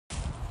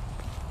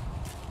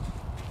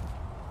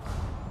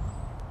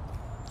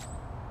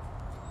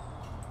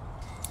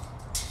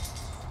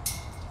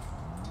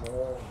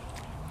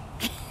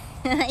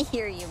I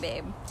hear you,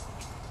 babe.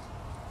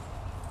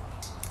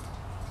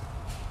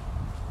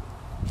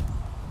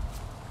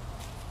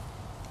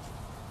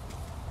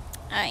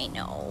 I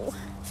know.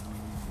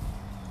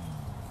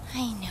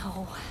 I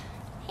know.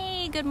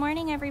 Hey, good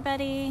morning,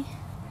 everybody.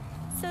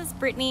 This is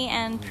Brittany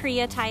and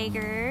Priya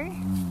Tiger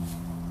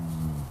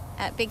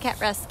at Big Cat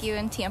Rescue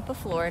in Tampa,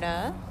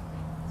 Florida.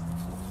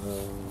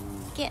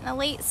 Getting a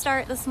late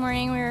start this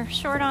morning. We were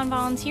short on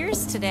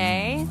volunteers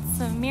today.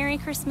 So Merry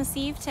Christmas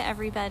Eve to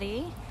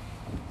everybody.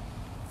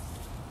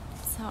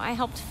 So I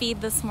helped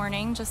feed this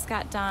morning. Just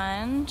got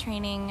done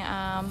training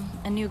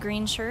a new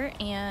green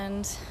shirt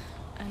and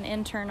an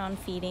intern on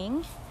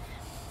feeding.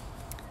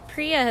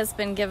 Priya has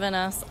been giving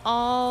us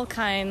all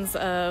kinds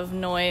of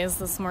noise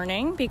this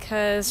morning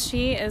because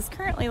she is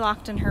currently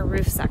locked in her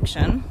roof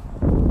section.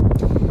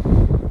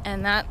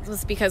 And that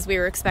was because we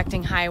were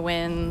expecting high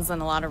winds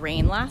and a lot of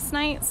rain last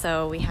night.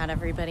 So we had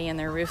everybody in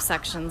their roof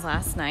sections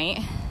last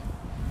night.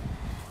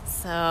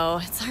 So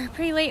it's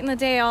pretty late in the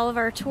day. All of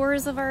our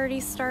tours have already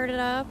started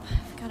up.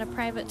 We've got a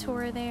private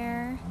tour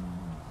there.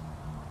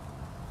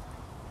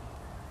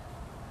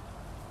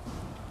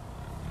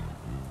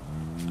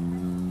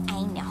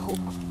 I know.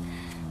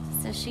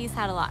 So she's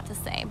had a lot to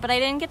say. But I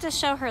didn't get to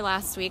show her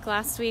last week.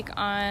 Last week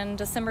on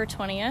December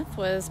 20th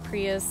was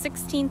Priya's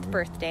 16th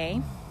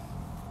birthday.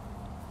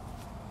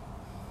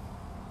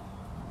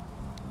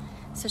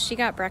 So she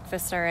got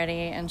breakfast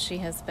already, and she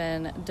has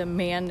been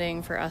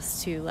demanding for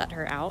us to let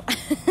her out.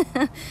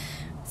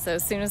 So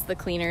as soon as the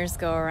cleaners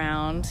go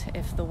around,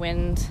 if the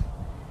wind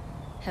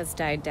has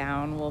died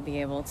down, we'll be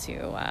able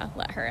to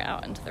let her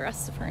out into the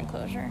rest of her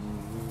enclosure.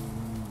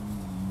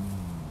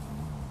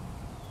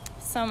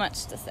 So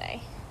much to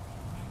say.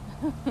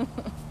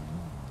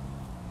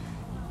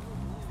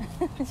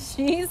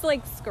 She's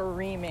like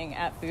screaming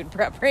at food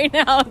prep right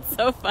now. It's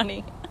so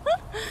funny.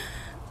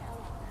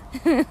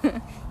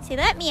 Say,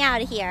 let me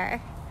out of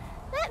here.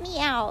 Let me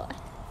out.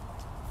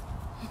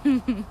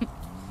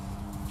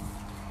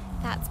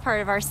 That's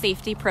part of our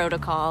safety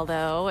protocol,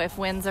 though. If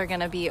winds are going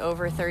to be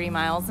over 30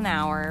 miles an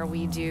hour,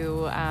 we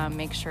do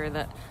make sure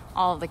that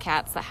all of the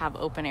cats that have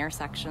open air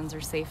sections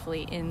are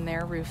safely in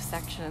their roof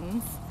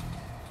sections.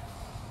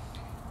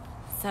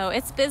 So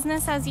it's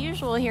business as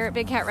usual here at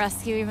Big Cat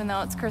Rescue, even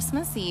though it's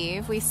Christmas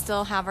Eve. We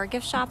still have our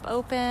gift shop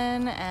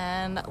open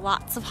and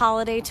lots of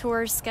holiday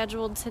tours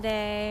scheduled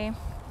today.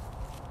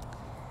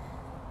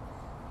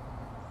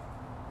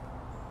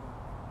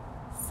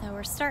 So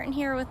we're starting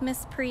here with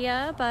Miss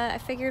Priya, but I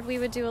figured we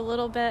would do a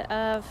little bit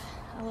of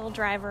a little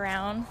drive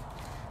around.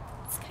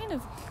 It's kind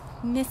of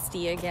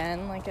misty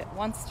again, like it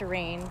wants to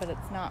rain, but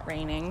it's not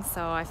raining.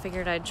 So I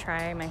figured I'd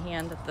try my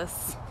hand at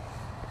this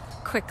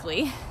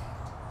quickly.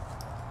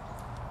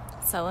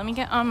 So let me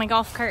get on my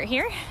golf cart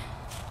here.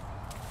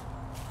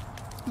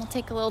 We'll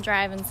take a little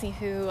drive and see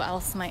who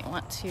else might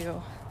want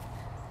to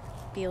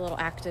be a little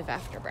active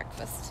after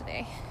breakfast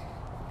today.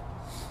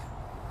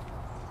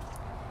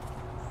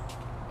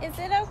 Is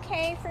it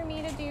okay for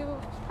me to do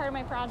part of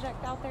my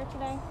project out there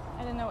today?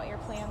 I didn't know what your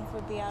plans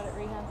would be out at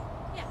rehab.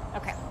 Yeah.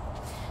 Okay.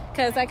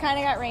 Because I kind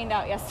of got rained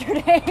out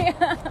yesterday. Depending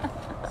on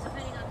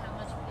how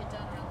much we get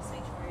done around the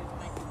sanctuary, we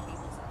might do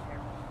cables out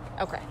here.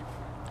 Okay.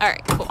 All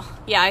right, cool.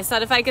 Yeah, I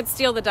said if I could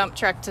steal the dump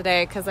truck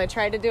today because I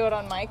tried to do it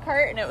on my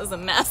cart and it was a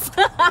mess.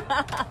 All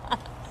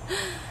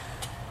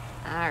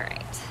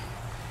right.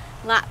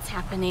 Lots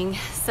happening.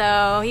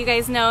 So you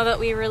guys know that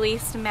we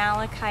released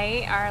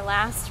Malachite, our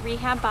last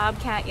rehab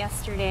bobcat,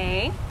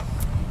 yesterday,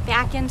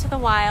 back into the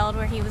wild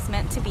where he was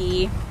meant to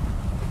be.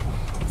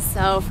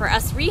 So for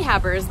us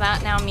rehabbers,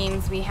 that now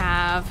means we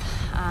have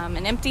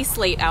an empty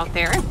slate out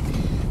there.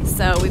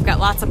 So we've got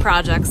lots of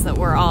projects that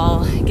we're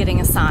all getting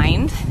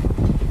assigned.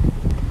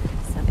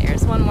 So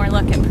there's one more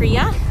look at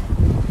Priya.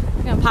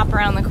 I'm gonna pop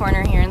around the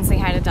corner here and say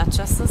hi to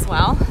Dutchess as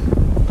well.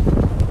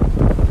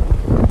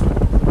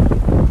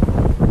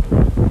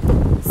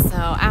 So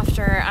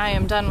after I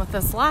am done with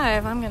this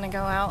live, I'm going to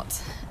go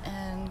out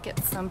and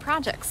get some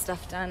project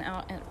stuff done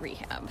out at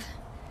rehab.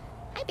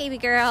 Hi, baby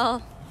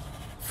girl.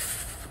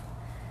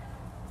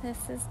 This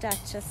is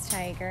Dutchess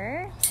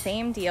Tiger.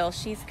 Same deal.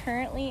 She's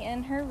currently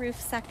in her roof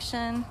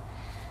section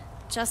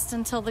just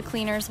until the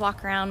cleaners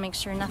walk around, make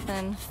sure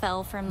nothing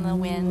fell from the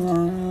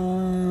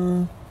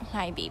wind.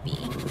 Hi, baby.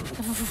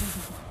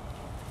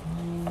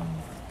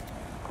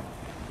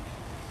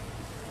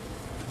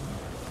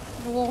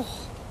 Whoa.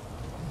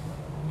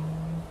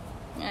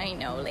 I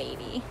know,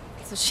 lady.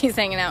 So she's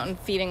hanging out and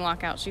feeding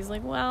lockout. She's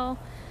like, well,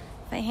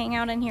 if I hang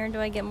out in here, do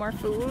I get more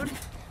food?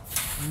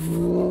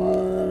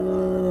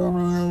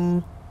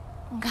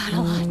 Got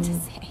a lot to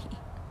say.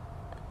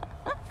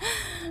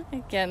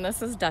 Again,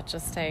 this is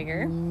Dutchess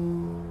Tiger.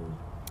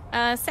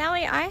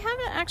 Sally, I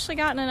haven't actually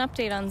gotten an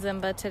update on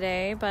Zimba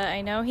today, but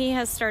I know he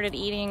has started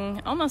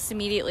eating almost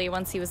immediately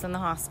once he was in the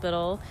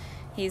hospital.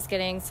 He's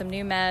getting some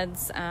new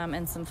meds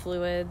and some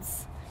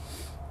fluids.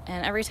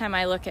 And every time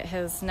I look at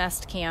his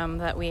Nest Cam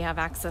that we have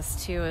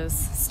access to as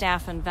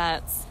staff and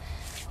vets,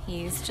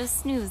 he's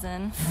just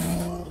snoozing.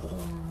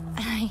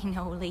 I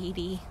know,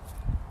 lady.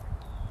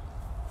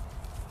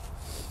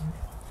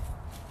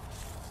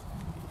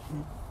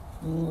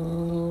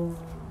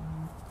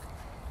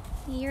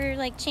 You're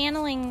like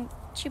channeling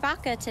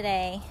Chewbacca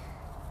today.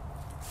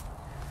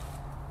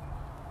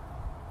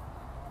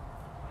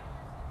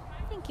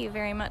 Thank you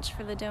very much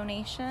for the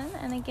donation.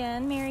 And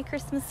again, Merry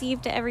Christmas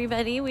Eve to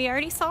everybody. We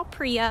already saw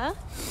Priya.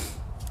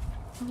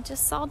 We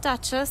just saw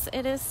Dutchess.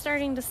 It is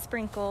starting to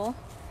sprinkle.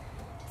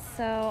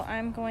 So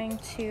I'm going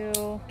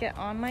to get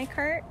on my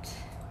cart.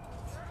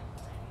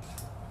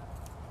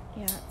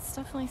 Yeah, it's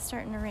definitely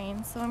starting to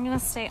rain. So I'm going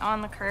to stay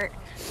on the cart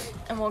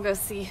and we'll go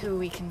see who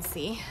we can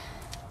see.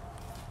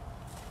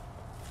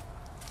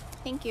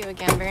 Thank you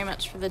again very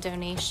much for the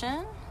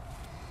donation.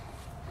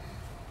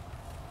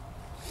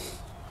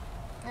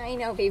 I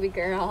know, baby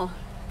girl.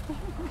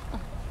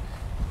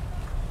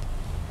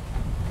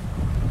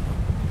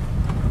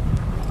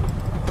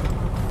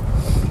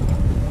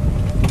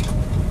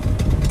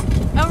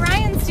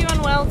 Orion's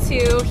doing well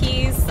too.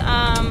 He's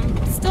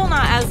still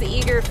not as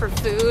eager for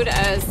food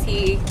as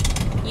he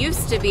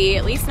used to be,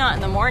 at least not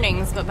in the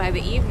mornings, but by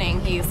the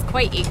evening he's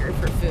quite eager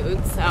for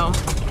food, so.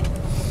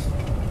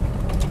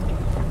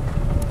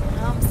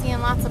 Well, I'm seeing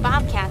lots of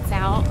bobcats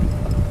out.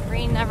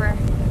 Rain never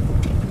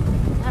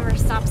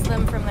stops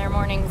them from their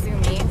morning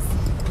zoomies.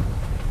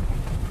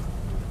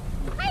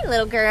 Hi,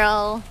 little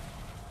girl.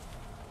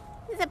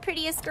 This is the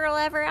prettiest girl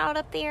ever out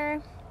up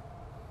there.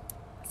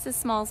 This is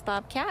Small's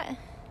bobcat.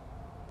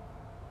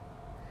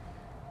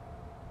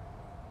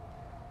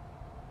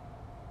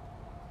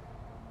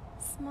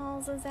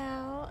 Smalls is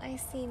out. I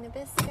see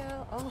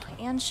Nabisco. Oh,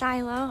 and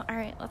Shiloh. All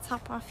right, let's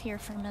hop off here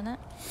for a minute.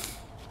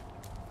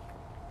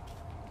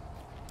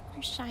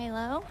 There's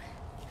Shiloh.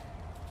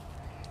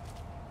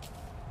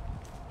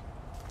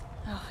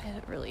 Oh,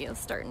 it really is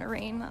starting to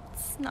rain.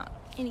 That's not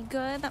any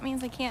good. That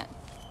means I can't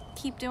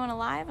keep doing a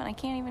live and I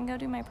can't even go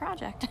do my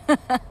project.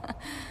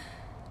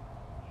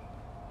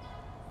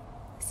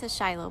 This is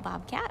Shiloh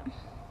Bobcat.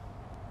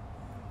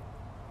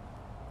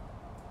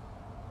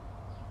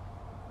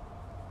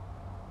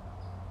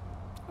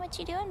 What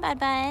you doing,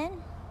 bud?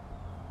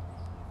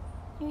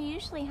 You're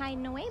usually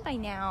hiding away by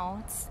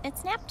now.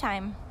 It's nap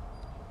time.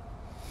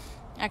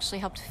 Actually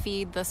helped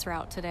feed this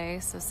route today,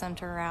 so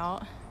center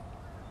route.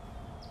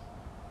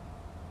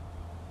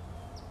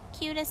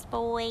 Cutest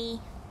boy.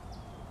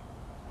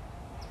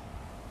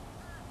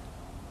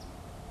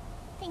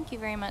 Thank you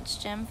very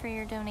much, Jim, for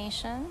your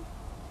donation.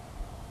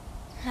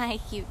 Hi,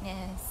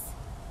 cuteness.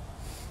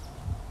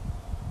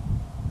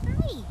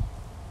 Hi.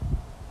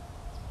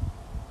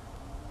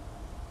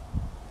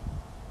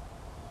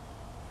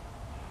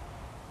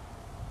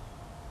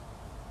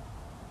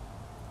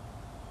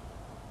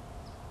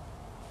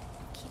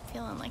 Keep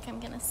feeling like I'm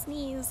gonna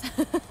sneeze.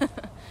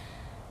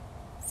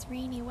 It's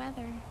rainy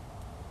weather.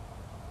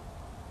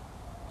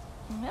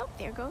 Well,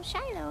 there goes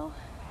Shiloh.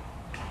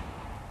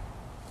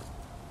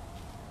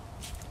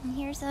 And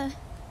here's a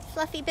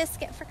fluffy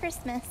biscuit for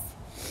Christmas.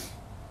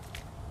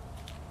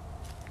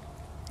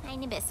 Hi,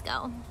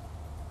 Nabisco.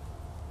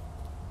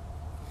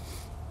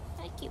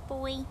 What a cute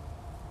boy.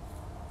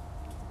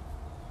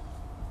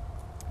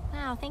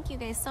 Wow, thank you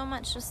guys so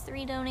much. Just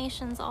 3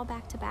 donations all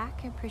back to back.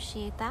 I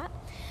appreciate that.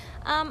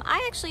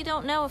 I actually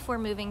don't know if we're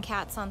moving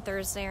cats on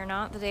Thursday or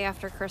not, the day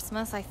after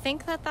Christmas. I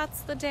think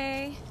that's the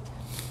day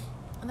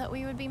that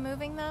we would be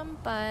moving them,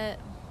 but it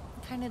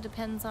kind of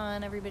depends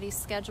on everybody's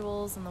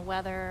schedules and the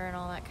weather and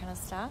all that kind of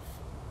stuff.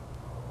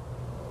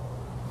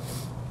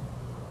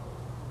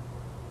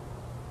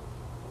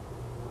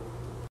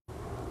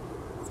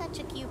 Such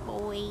a cute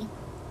boy.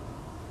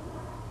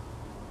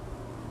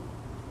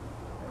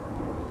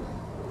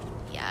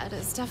 Yeah, it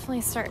is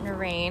definitely starting to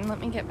rain. Let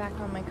me get back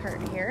on my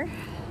cart here.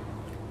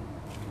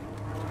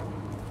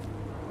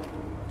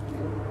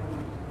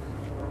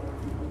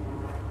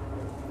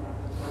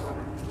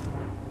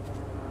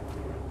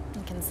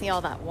 See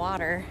all that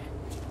water.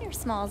 Here's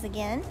Smalls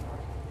again.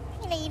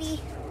 Hey, lady.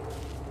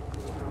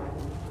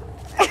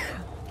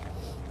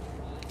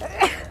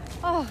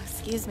 Oh,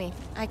 excuse me.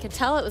 I could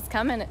tell it was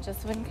coming. It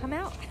just wouldn't come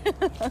out.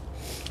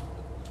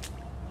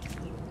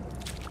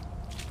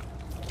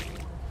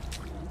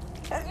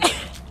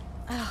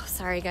 Oh,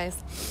 sorry,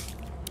 guys.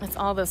 It's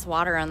all this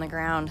water on the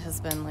ground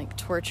has been like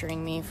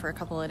torturing me for a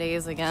couple of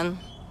days again.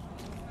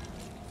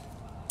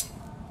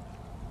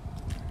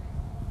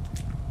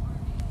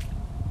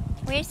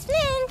 Where's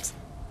Flint?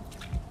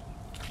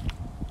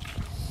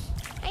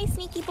 Hi,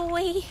 sneaky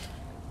boy.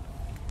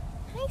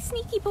 Hi,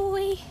 sneaky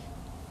boy.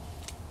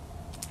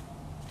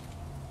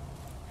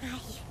 Hi.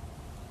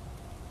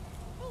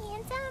 Hi,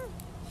 handsome.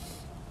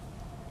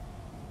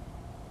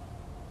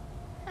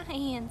 Hi,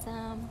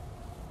 handsome.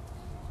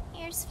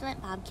 Here's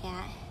Flint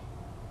Bobcat.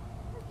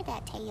 Look at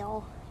that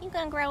tail. You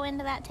gonna grow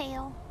into that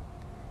tail?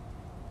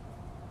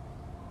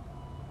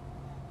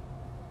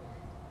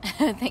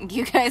 Thank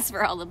you guys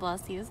for all the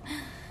bless yous.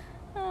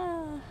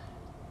 I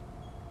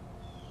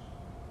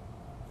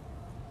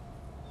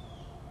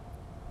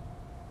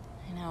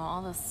know,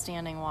 all this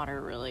standing water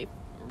really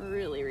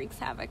wreaks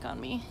havoc on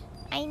me.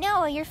 I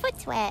know, your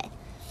foot's wet.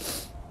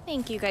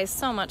 Thank you guys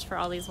so much for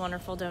all these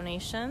wonderful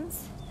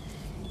donations.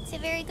 It's a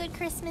very good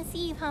Christmas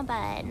Eve, huh,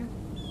 bud?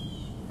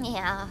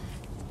 Yeah.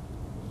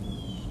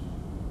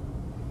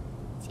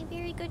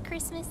 very good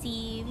Christmas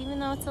Eve, even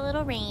though it's a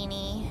little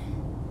rainy.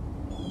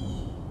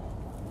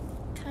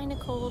 Kind of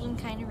cold and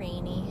kind of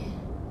rainy.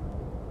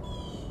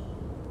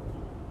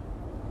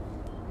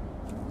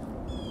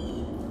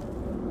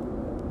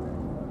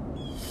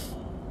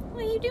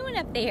 What are you doing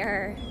up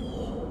there?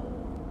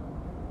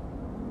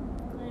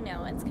 I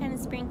know, it's kind of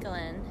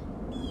sprinkling.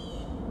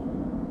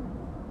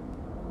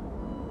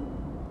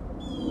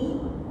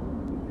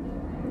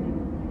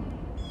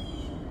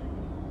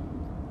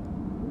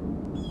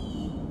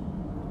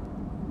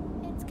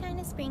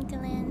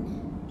 Sprinkling.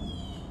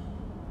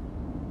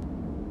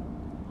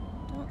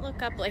 Don't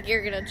look up like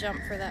you're gonna jump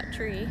for that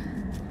tree.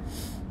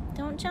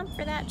 Don't jump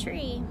for that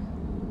tree.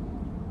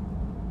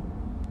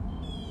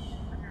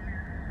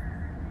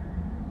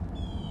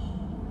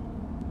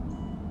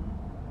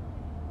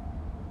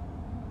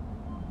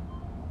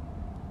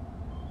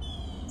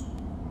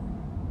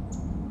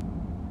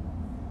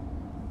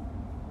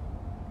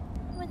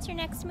 What's your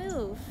next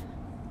move?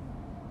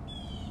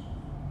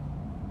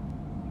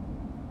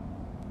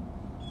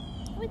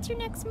 What's your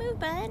next move,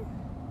 bud?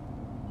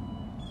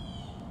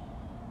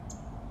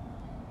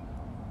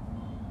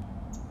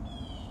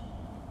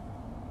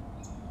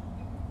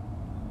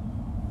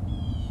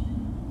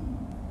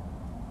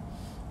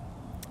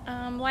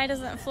 Why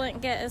doesn't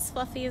Flint get as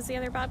fluffy as the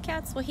other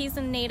Bobcats? Well, he's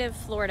a native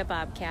Florida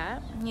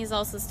Bobcat. He's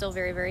also still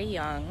very, very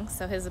young,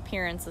 so his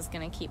appearance is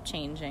going to keep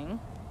changing.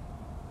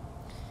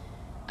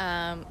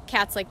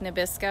 Cats like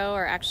Nabisco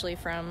are actually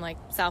from like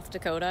South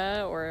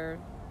Dakota or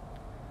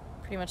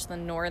pretty much the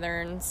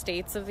northern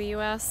states of the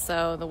U.S.,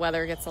 so the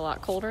weather gets a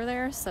lot colder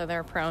there, so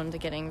they're prone to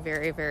getting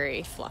very,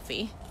 very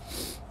fluffy.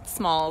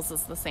 Smalls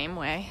is the same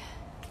way.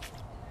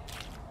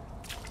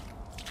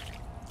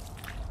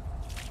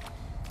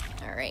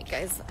 Alright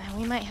guys,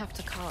 we might have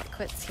to call it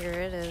quits here.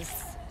 It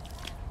is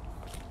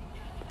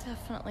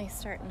definitely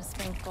starting to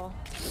sprinkle.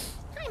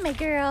 Hi my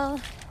girl.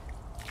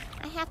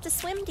 I have to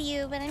swim to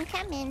you, but I'm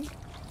coming.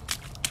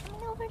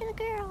 Coming over to the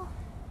girl.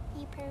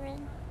 You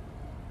purring.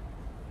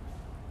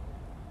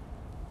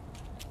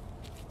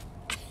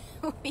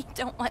 We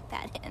don't want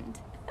that end.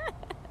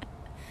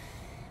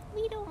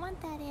 We don't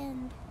want that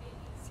end.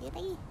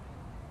 Silly.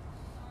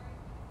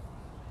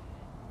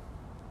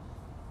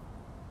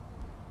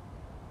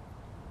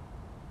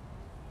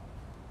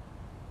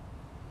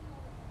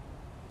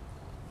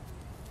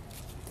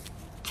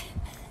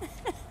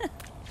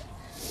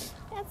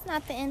 That's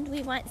not the end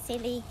we want,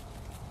 silly.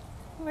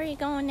 Where are you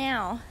going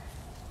now?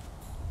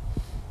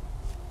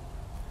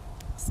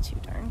 It's too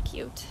darn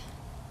cute.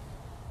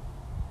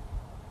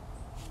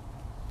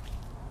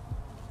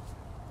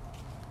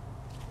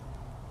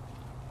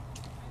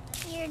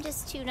 You're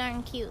just too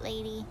darn cute,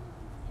 lady.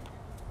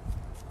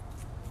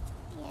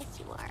 Yes,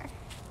 you are.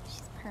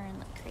 She's purring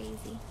like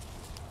crazy.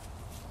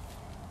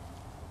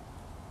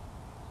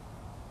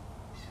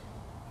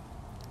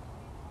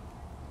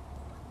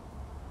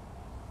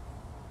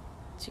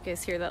 Did you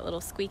guys hear that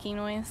little squeaky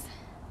noise?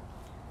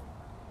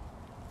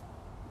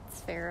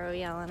 It's Pharaoh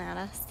yelling at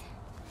us.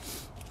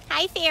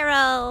 Hi,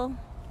 Pharaoh!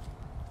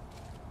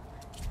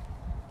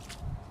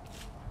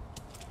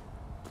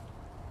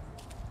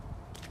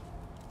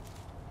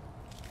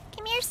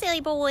 Come here,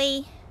 silly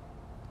boy.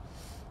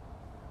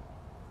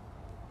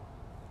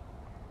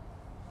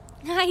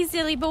 Hi,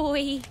 silly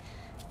boy.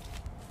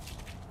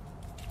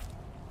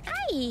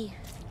 Hi.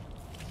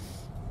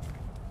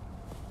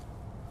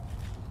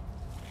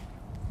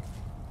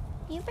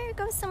 You better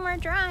go somewhere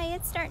dry.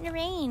 It's starting to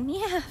rain.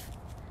 Yeah.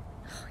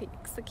 Oh, he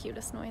makes the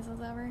cutest noises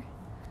ever.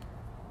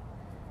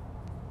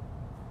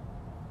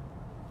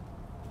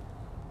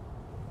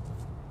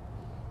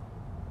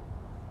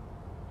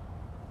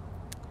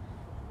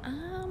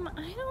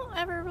 I don't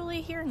ever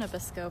really hear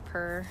Nabisco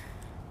purr.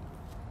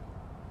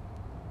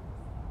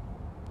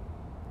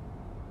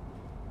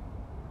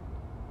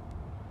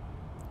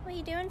 What are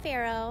you doing,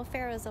 Pharaoh?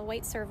 Pharaoh's a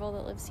white serval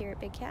that lives here at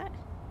Big Cat.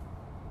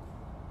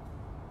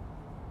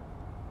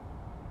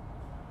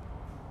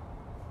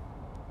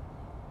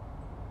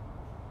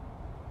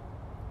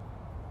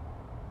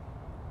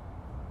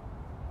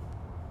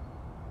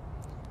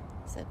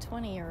 It's a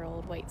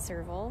 20-year-old white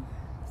serval.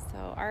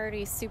 So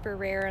already super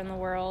rare in the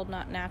world,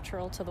 not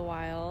natural to the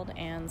wild,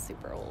 and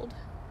super old.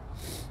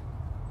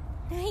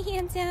 Hi,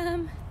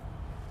 handsome.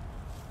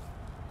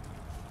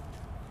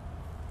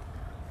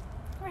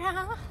 Are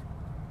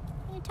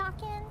you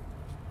talking?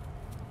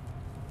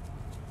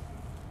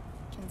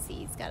 You can see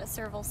he's got a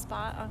serval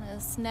spot on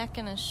his neck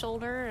and his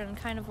shoulder and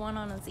kind of one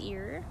on his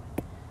ear.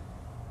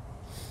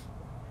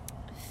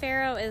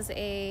 Pharaoh is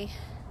a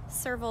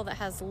serval that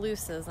has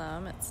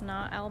leucism. It's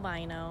not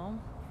albino.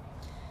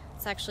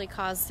 It's actually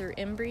caused through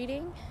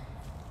inbreeding.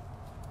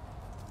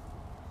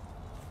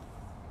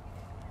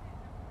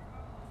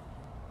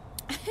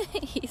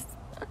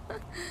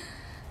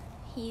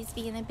 He's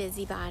being a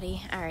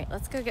busybody. All right,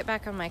 let's go get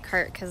back on my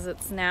cart because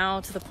it's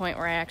now to the point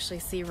where I actually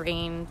see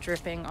rain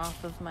dripping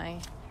off of my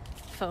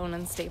phone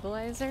and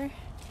stabilizer.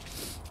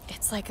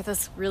 It's like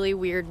this really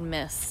weird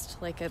mist.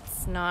 Like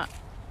it's not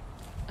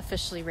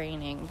officially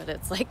raining, but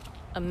it's like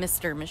a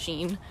mister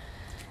machine.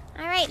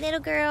 All right, little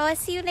girl, I'll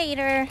see you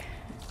later.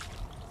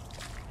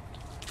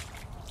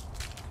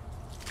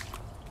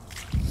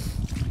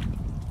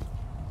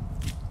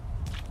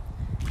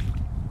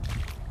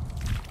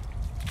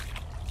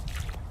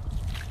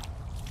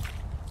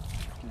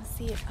 Let's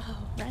see if, oh,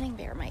 Running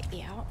Bear might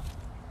be out.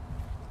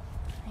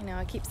 I know,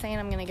 I keep saying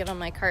I'm gonna get on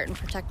my cart and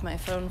protect my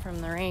phone from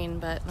the rain,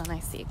 but then I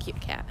see a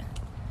cute cat.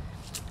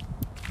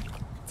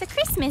 It's a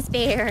Christmas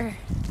bear.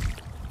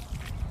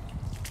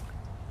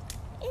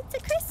 It's a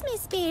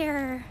Christmas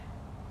bear.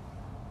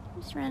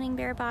 Just Running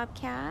Bear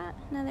Bobcat.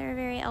 Another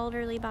very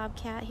elderly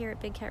Bobcat here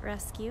at Big Cat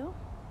Rescue.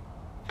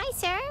 Hi,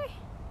 sir.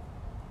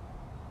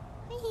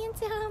 Hi,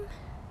 handsome.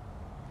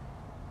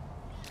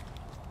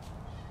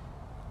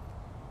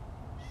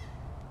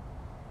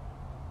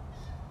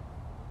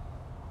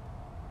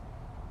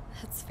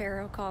 That's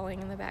Pharaoh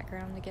calling in the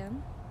background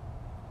again.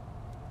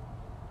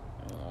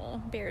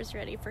 Oh, Bear's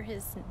ready for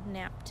his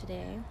nap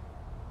today.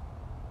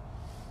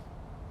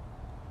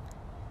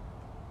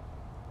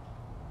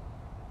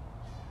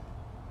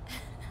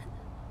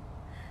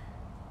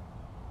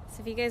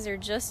 So if you guys are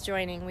just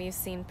joining, we've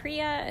seen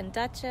Priya and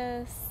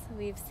Dutchess.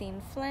 We've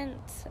seen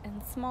Flint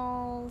and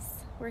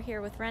Smalls. We're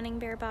here with Running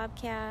Bear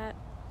Bobcat.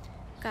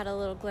 Got a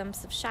little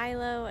glimpse of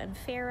Shiloh and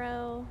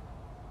Pharaoh.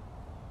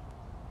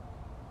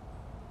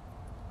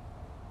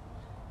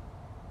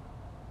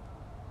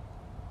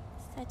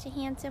 Such a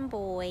handsome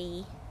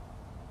boy.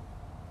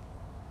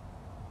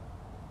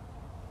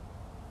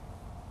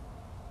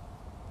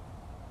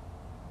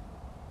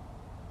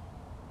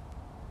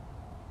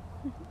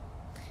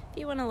 If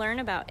you want to learn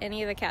about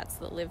any of the cats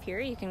that live here,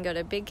 you can go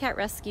to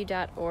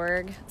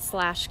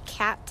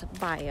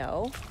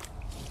bigcatrescue.org/catbio.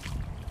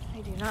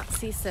 I do not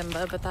see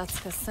Simba, but that's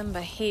because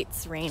Simba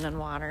hates rain and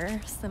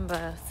water.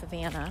 Simba,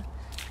 Savannah.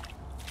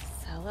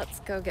 So let's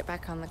go get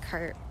back on the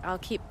cart. I'll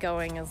keep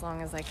going as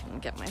long as I can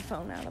get my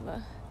phone out of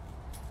the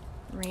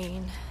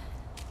rain.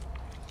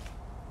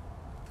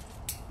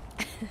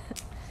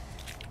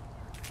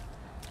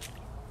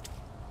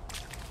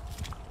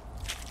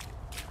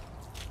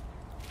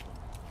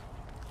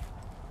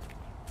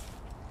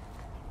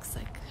 Looks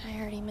like I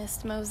already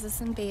missed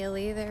Moses and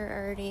Bailey. They're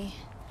already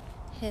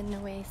hidden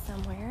away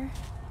somewhere.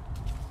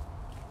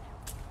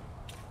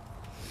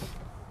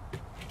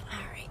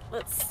 Alright,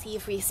 let's see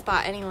if we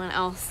spot anyone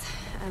else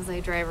as I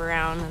drive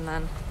around, and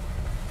then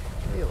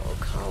we will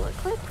call it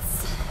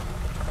quits.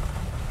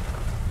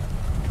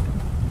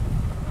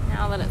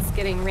 Now that it's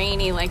getting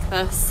rainy like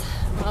this,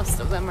 most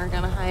of them are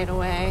gonna hide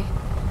away.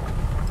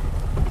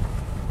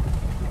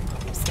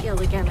 There's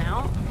Gilligan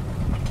out.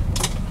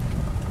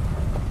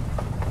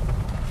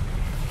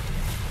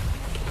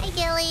 Hi,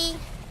 Gilly.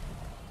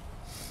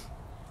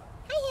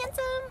 Hi,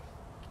 handsome.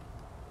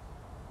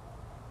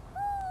 Woo.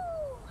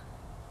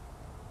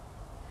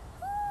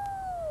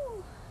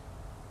 Woo.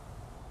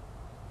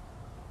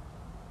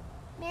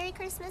 Merry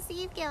Christmas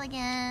Eve,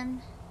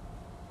 Gilligan.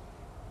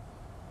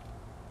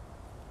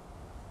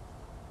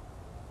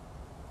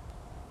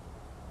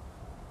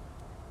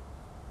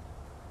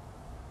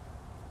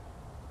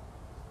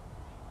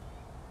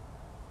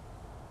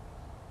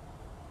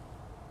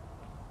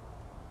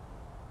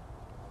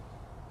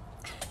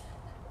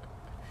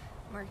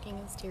 Marking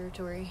his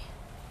territory.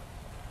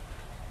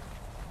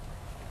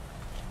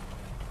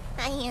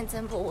 Hi,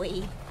 handsome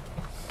boy.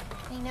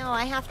 I know,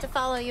 I have to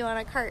follow you on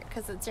a cart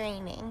because it's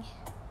raining.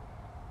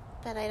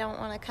 But I don't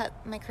want to cut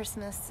my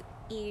Christmas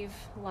Eve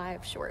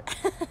live short.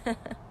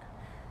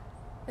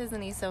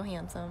 Isn't he so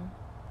handsome?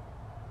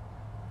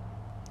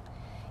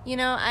 You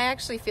know, I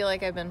actually feel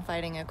like I've been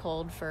fighting a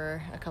cold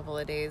for a couple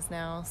of days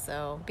now,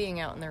 so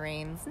being out in the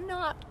rain's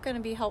not going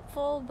to be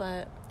helpful,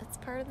 but it's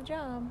part of the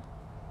job.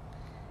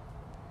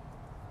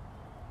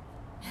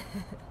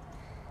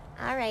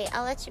 All right,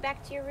 I'll let you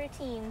back to your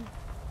routine.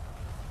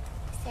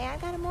 Say, I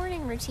got a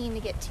morning routine to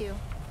get to.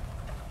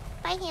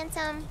 Bye,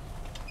 handsome.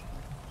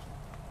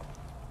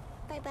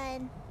 Bye,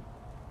 bud.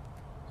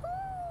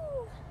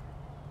 Woo!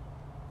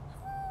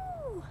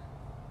 Woo!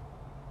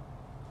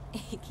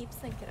 He keeps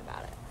thinking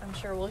about it. I'm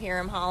sure we'll hear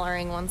him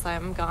hollering once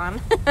I'm gone.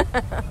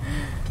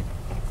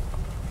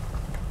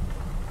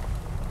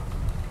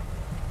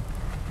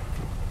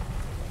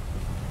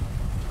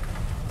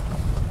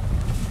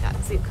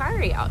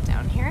 Zucari out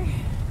down here.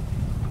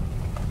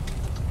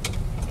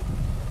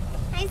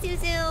 Hi,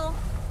 Zuzu.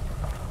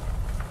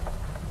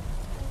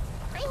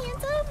 Hi,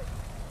 handsome.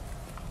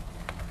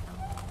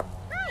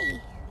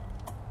 Hi.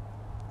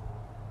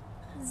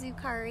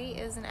 Zucari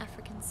is an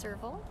African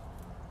serval.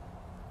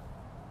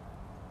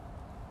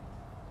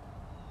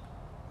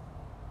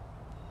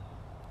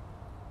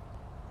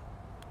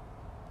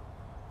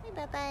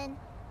 Hi, Bud.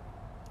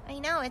 I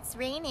know it's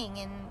raining,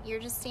 and you're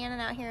just standing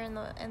out here in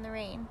the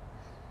rain.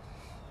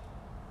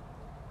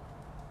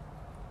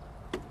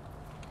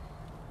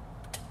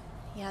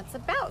 Yeah, it's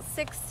about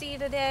 60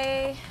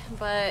 today,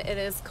 but it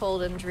is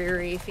cold and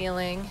dreary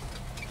feeling,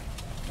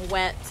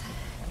 wet,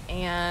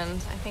 and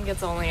I think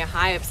it's only a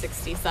high of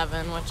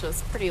 67, which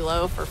is pretty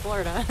low for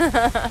Florida.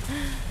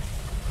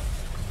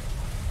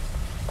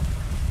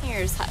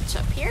 Here's Hutch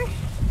up here.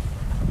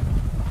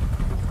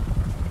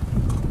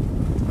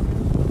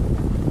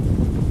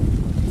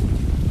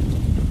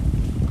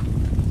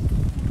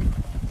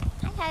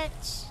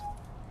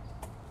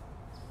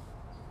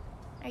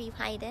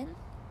 hiding?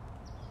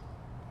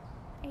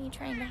 Are you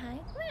trying to hide?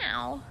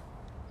 Wow.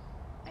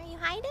 Are you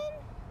hiding?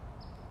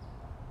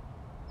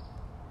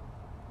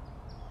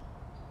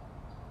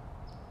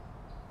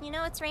 You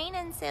know it's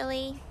raining,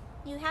 silly.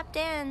 You have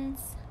dens.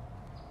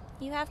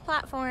 You have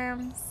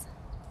platforms.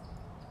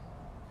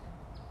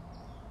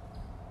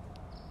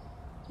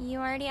 You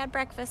already had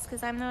breakfast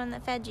because I'm the one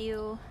that fed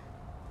you.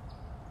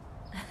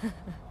 I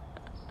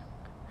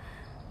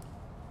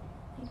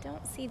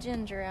don't see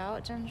Ginger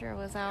out. Ginger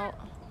was out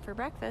for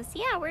breakfast.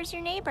 Yeah, where's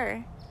your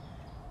neighbor?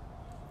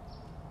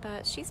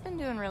 But she's been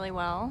doing really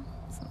well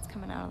since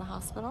coming out of the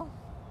hospital.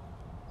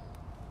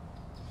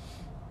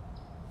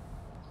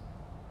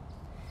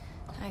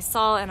 I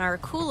saw in our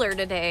cooler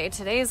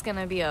today's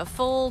gonna be a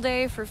full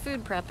day for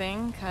food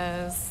prepping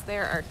because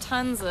there are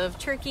tons of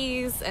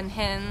turkeys and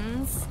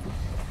hens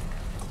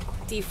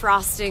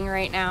defrosting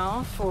right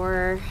now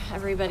for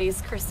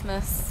everybody's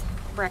Christmas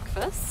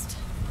breakfast.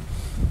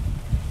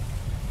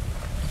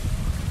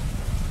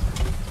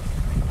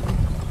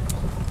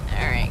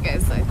 Alright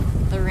guys,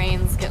 the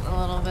rain's getting a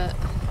little bit,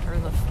 or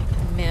the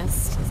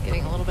mist is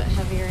getting a little bit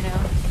heavier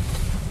now.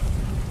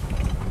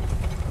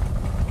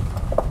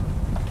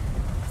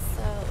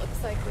 So it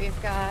looks like we've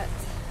got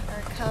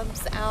our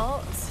cubs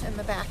out in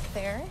the back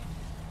there.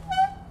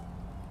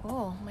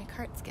 Oh, my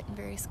cart's getting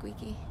very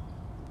squeaky.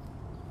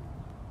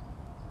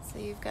 So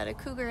you've got a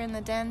cougar in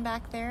the den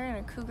back there and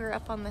a cougar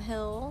up on the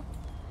hill,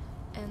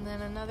 and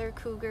then another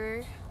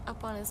cougar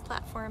up on his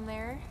platform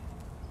there.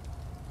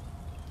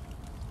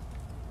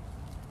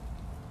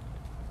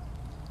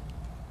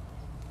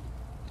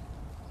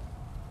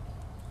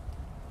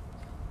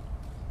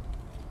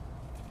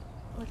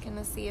 Looking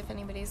to see if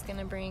anybody's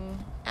gonna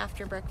bring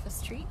after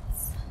breakfast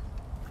treats.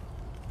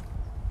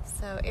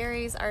 So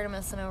Aries,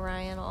 Artemis, and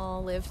Orion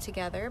all live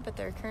together, but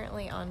they're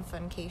currently on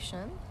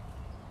funcation.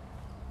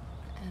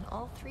 And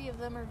all three of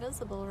them are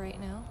visible right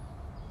now.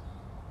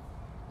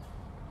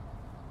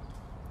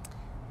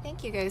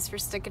 Thank you guys for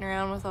sticking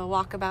around with a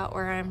walkabout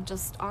where I'm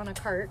just on a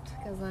cart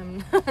because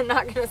I'm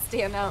not gonna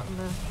stand out in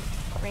the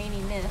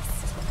rainy mist.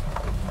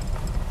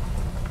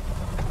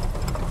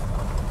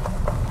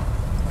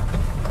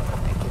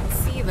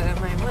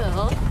 Them, I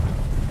will.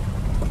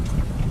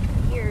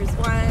 Here's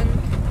one.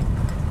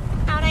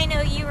 How'd I know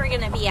you were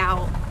gonna be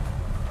out?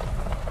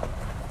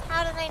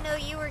 How did I know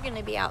you were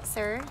gonna be out,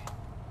 sir?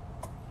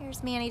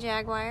 Here's Manny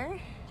Jaguar.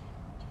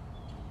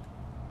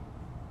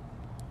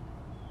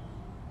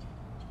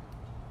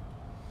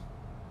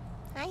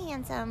 Hi,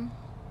 handsome.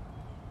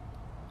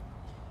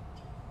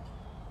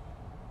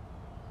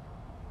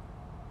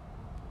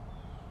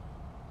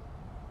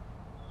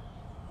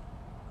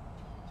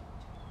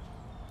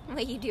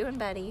 What you doing,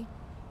 buddy?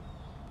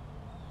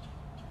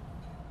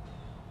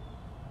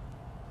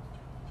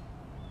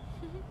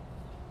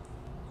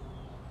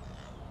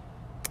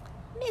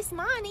 Miss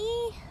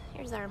Manny.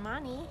 Here's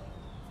Armani.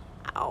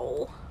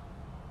 Ow.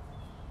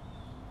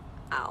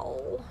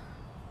 Ow.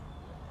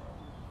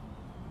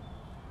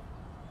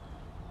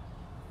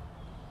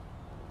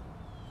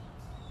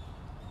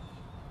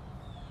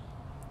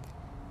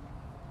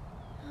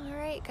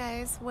 Alright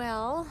guys,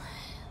 well,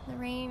 the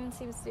rain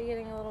seems to be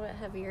getting a little bit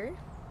heavier.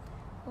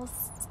 We'll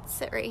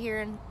sit right here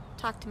and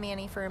talk to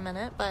Manny for a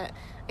minute, but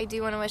I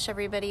do want to wish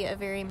everybody a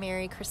very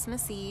Merry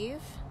Christmas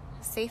Eve,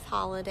 a safe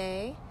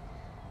holiday.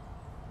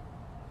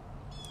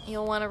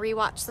 You'll want to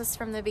rewatch this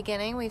from the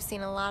beginning. We've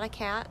seen a lot of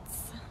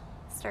cats,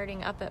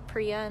 starting up at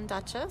Priya and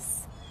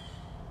Dutchess,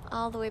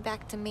 all the way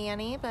back to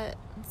Manny, but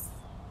it's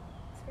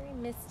very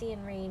misty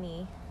and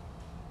rainy.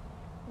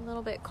 A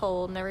little bit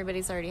cold, and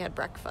everybody's already had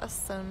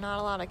breakfast, so not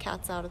a lot of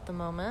cats out at the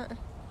moment.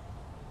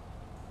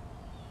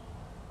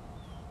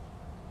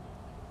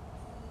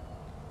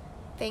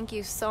 Thank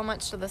you so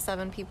much to the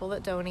 7 people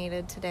that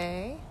donated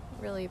today.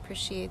 Really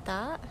appreciate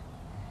that.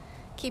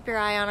 Keep your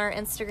eye on our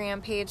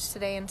Instagram page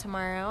today and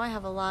tomorrow. I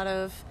have a lot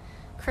of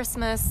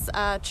Christmas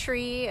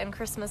tree and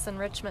Christmas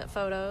enrichment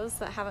photos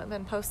that haven't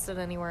been posted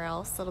anywhere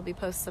else. That'll be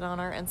posted on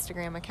our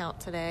Instagram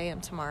account today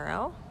and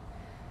tomorrow.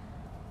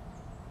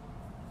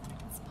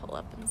 Let's pull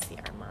up and see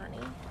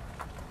Armani.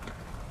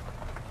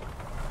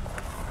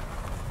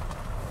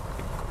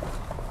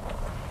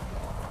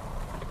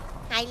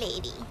 Hi,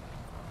 lady.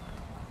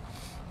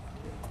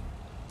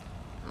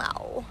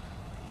 Wow.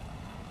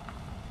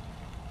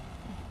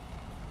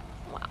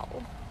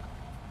 Wow.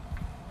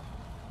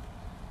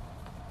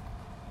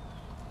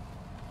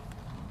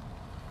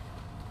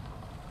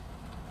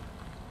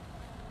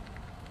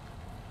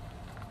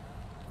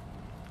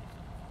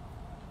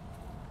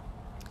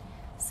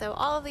 So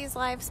all of these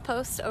lives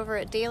post over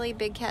at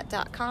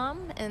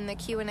dailybigcat.com in the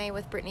Q&A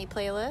with Brittany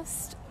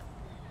playlist,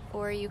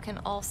 or you can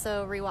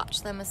also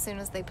rewatch them as soon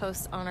as they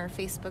post on our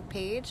Facebook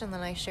page, and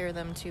then I share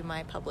them to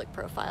my public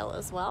profile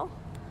as well.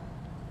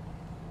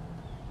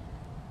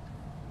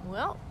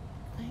 Well,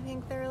 I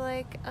think they're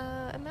like,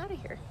 I'm out of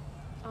here.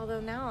 Although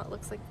now it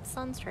looks like the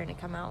sun's trying to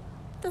come out.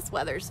 This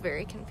weather's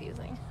very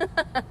confusing.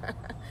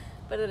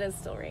 But it is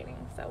still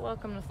raining, so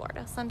welcome to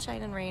Florida.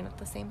 Sunshine and rain at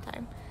the same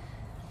time.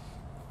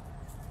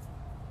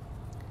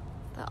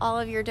 The all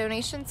of your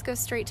donations go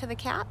straight to the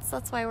cats.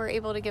 That's why we're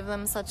able to give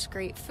them such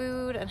great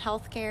food and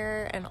health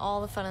care and all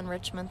the fun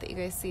enrichment that you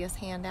guys see us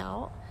hand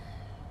out.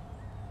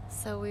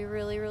 So we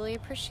really, really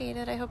appreciate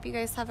it. I hope you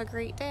guys have a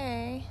great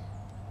day.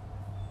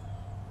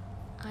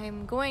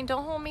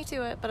 Don't hold me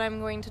to it, but I'm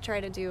going to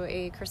try to do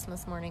a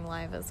Christmas morning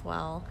live as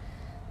well.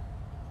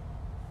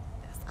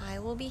 I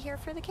will be here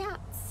for the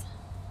cats.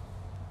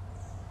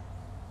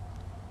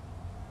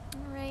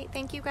 All right,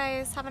 thank you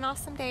guys. Have an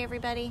awesome day,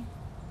 everybody.